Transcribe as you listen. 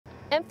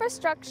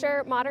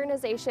Infrastructure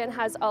modernization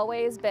has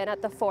always been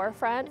at the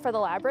forefront for the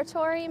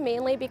laboratory,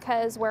 mainly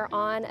because we're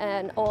on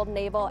an old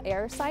naval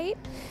air site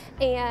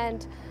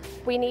and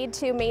we need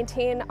to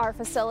maintain our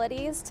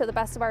facilities to the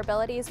best of our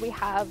abilities. We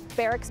have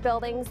barracks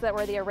buildings that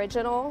were the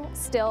original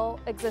still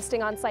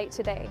existing on site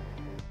today.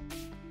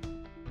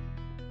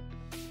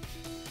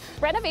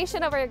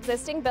 Renovation of our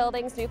existing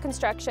buildings, new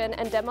construction,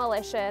 and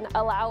demolition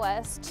allow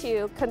us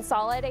to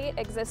consolidate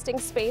existing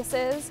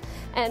spaces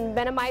and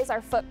minimize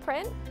our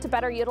footprint to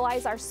better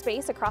utilize our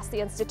space across the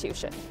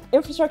institution.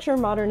 Infrastructure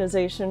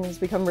modernization has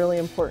become really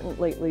important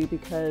lately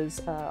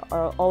because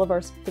all of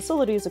our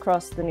facilities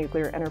across the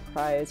nuclear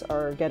enterprise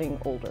are getting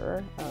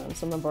older.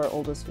 Some of our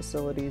oldest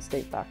facilities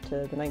date back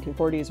to the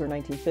 1940s or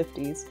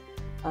 1950s.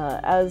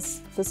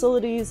 As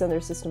facilities and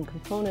their system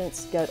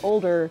components get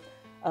older,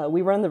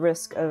 we run the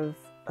risk of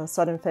a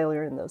sudden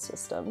failure in those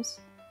systems.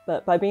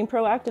 But by being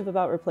proactive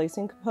about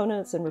replacing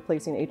components and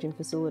replacing aging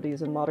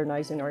facilities and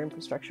modernizing our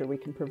infrastructure, we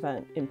can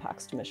prevent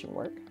impacts to mission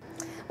work.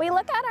 We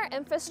look at our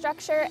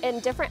infrastructure in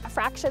different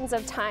fractions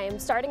of time,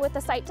 starting with the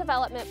site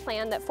development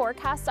plan that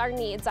forecasts our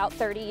needs out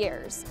 30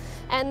 years,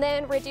 and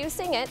then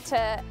reducing it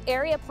to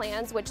area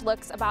plans, which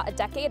looks about a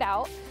decade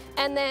out,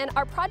 and then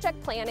our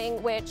project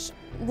planning, which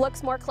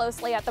looks more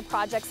closely at the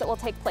projects that will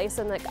take place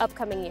in the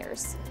upcoming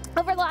years.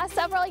 Over the last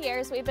several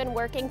years, we've been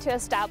working to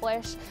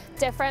establish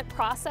different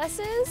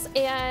processes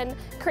and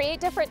create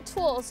different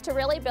tools to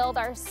really build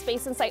our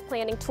space and site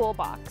planning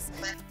toolbox.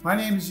 My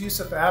name is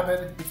Yusuf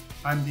Abed.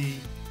 I'm the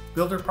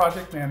Builder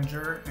Project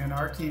Manager, and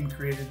our team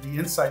created the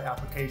Insight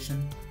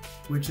application,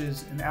 which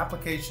is an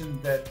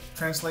application that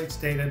translates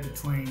data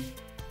between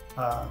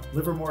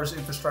Livermore's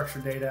infrastructure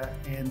data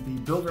and the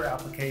Builder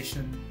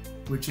application,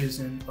 which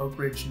is in Oak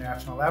Ridge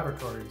National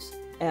Laboratories.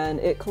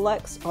 And it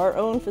collects our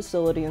own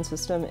facility and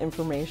system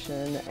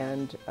information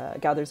and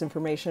gathers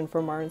information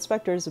from our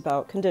inspectors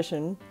about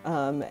condition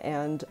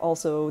and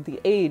also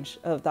the age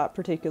of that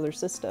particular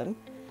system.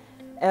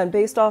 And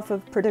based off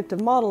of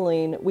predictive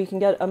modeling, we can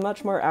get a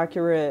much more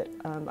accurate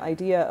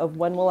idea of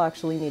when we'll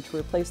actually need to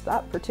replace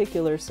that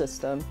particular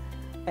system.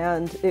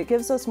 And it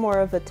gives us more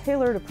of a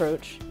tailored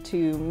approach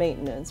to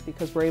maintenance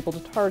because we're able to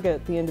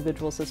target the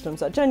individual systems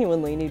that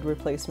genuinely need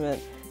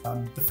replacement.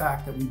 The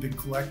fact that we've been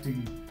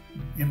collecting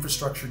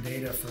infrastructure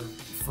data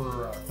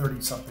for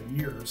 30-something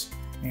years,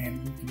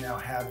 and we can now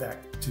have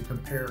that to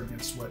compare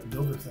against what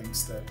Builder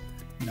thinks that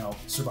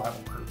survival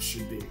curves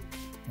should be.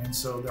 And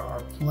so there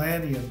are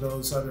plenty of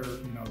those other,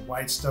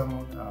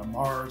 Whitestone,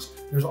 Mars.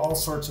 There's all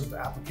sorts of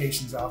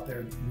applications out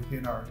there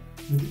within our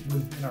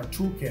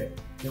toolkit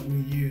that we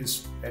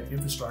use at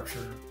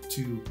infrastructure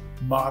to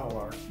model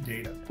our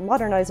data.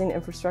 Modernizing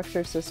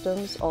infrastructure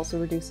systems also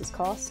reduces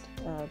cost,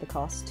 the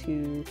cost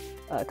to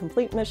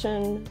complete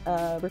mission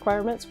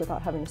requirements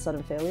without having a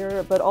sudden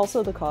failure, but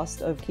also the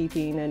cost of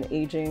keeping an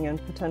aging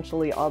and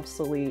potentially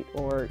obsolete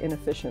or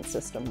inefficient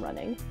system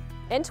running.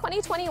 In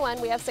 2021,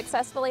 we have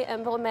successfully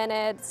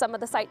implemented some of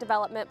the site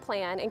development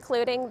plan,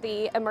 including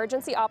the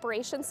Emergency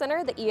Operations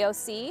Center, the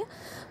EOC,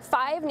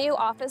 5 new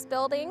office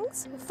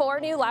buildings,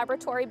 4 new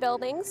laboratory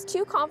buildings,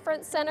 2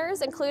 conference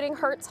centers, including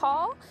Hertz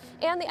Hall,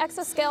 and the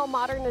Exascale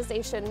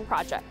Modernization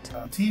Project.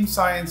 Team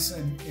science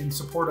in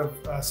support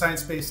of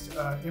science-based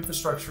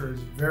infrastructure is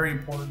very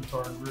important to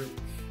our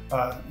group.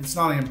 It's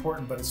not only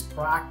important, but it's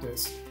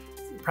practice.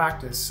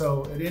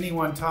 So at any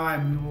one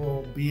time, we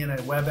will be in a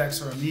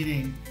WebEx or a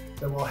meeting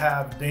that will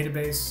have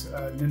database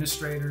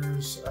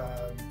administrators,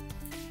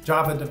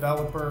 Java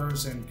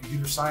developers and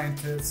computer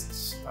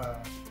scientists,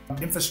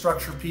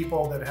 infrastructure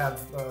people that have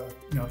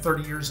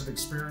 30 years of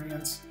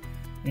experience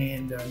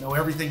and know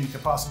everything you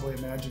could possibly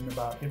imagine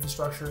about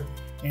infrastructure.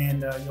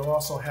 And you'll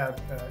also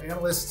have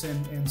analysts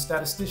and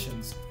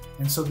statisticians.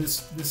 And so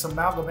this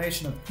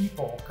amalgamation of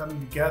people coming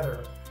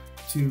together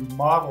to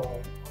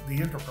model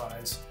the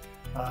enterprise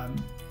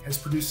has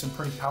produced some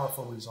pretty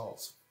powerful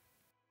results.